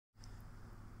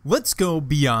Let's go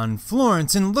beyond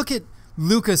Florence and look at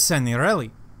Luca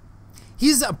Signorelli.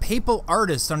 He's a papal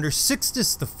artist under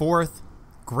Sixtus IV,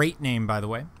 great name by the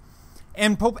way,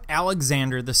 and Pope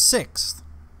Alexander VI.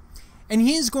 And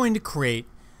he is going to create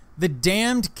the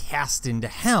Damned Cast into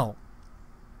Hell.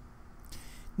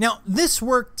 Now, this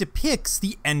work depicts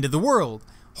the end of the world.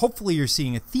 Hopefully you're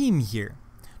seeing a theme here.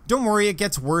 Don't worry, it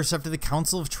gets worse after the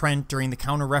Council of Trent during the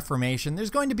Counter-Reformation. There's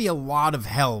going to be a lot of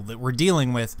hell that we're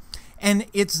dealing with, and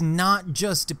it's not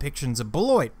just depictions of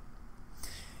Beloit.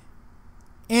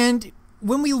 And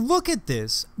when we look at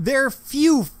this, there are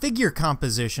few figure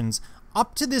compositions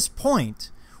up to this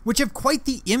point which have quite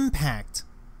the impact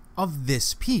of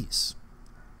this piece.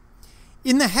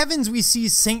 In the heavens we see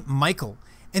Saint Michael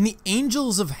and the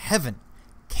angels of heaven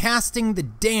casting the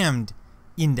damned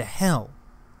into hell.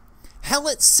 Hell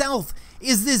itself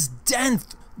is this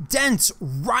dense,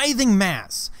 writhing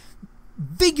mass,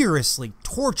 vigorously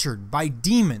tortured by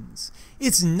demons.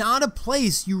 It's not a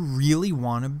place you really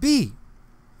want to be.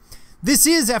 This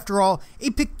is, after all, a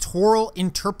pictorial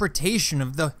interpretation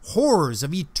of the horrors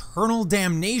of eternal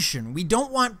damnation. We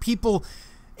don't want people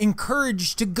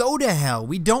encouraged to go to hell.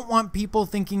 We don't want people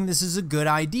thinking this is a good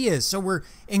idea. So we're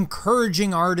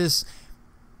encouraging artists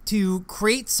to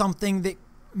create something that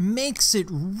makes it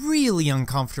really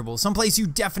uncomfortable, someplace you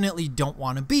definitely don't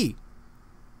want to be.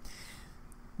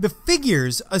 The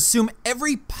figures assume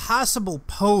every possible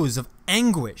pose of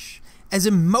anguish as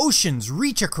emotions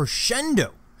reach a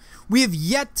crescendo. We have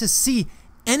yet to see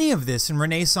any of this in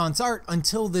Renaissance art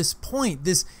until this point,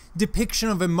 this depiction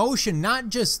of emotion, not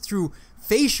just through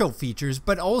facial features,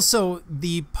 but also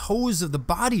the pose of the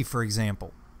body, for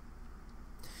example.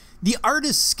 The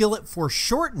artist's skill at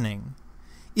foreshortening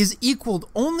is equaled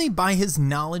only by his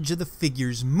knowledge of the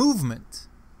figure's movement.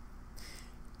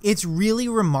 It's really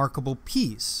a remarkable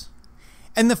piece.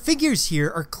 And the figures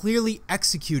here are clearly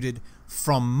executed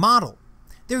from model.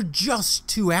 They're just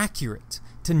too accurate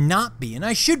to not be. And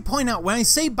I should point out, when I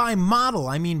say by model,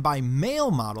 I mean by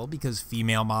male model, because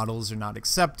female models are not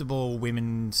acceptable,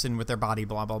 women sin with their body,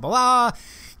 blah, blah, blah.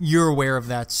 You're aware of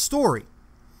that story.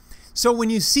 So when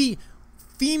you see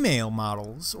female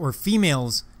models or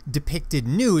females depicted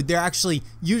nude, they're actually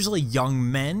usually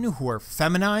young men who are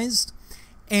feminized.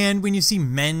 And when you see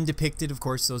men depicted, of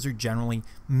course, those are generally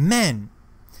men.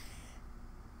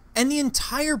 And the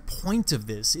entire point of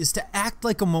this is to act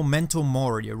like a memento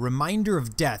mori, a reminder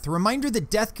of death, a reminder that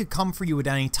death could come for you at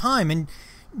any time. And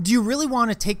do you really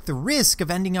want to take the risk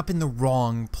of ending up in the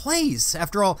wrong place?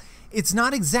 After all, it's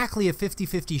not exactly a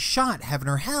 50-50 shot, heaven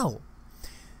or hell.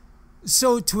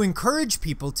 So to encourage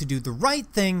people to do the right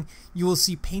thing, you will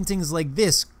see paintings like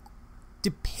this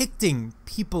depicting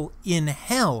people in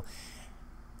hell.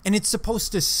 And it's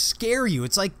supposed to scare you.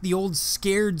 It's like the old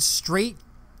Scared Straight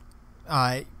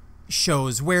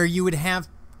shows where you would have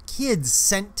kids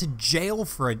sent to jail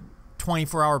for a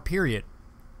 24-hour period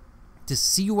to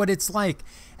see what it's like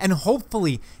and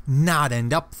hopefully not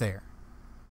end up there.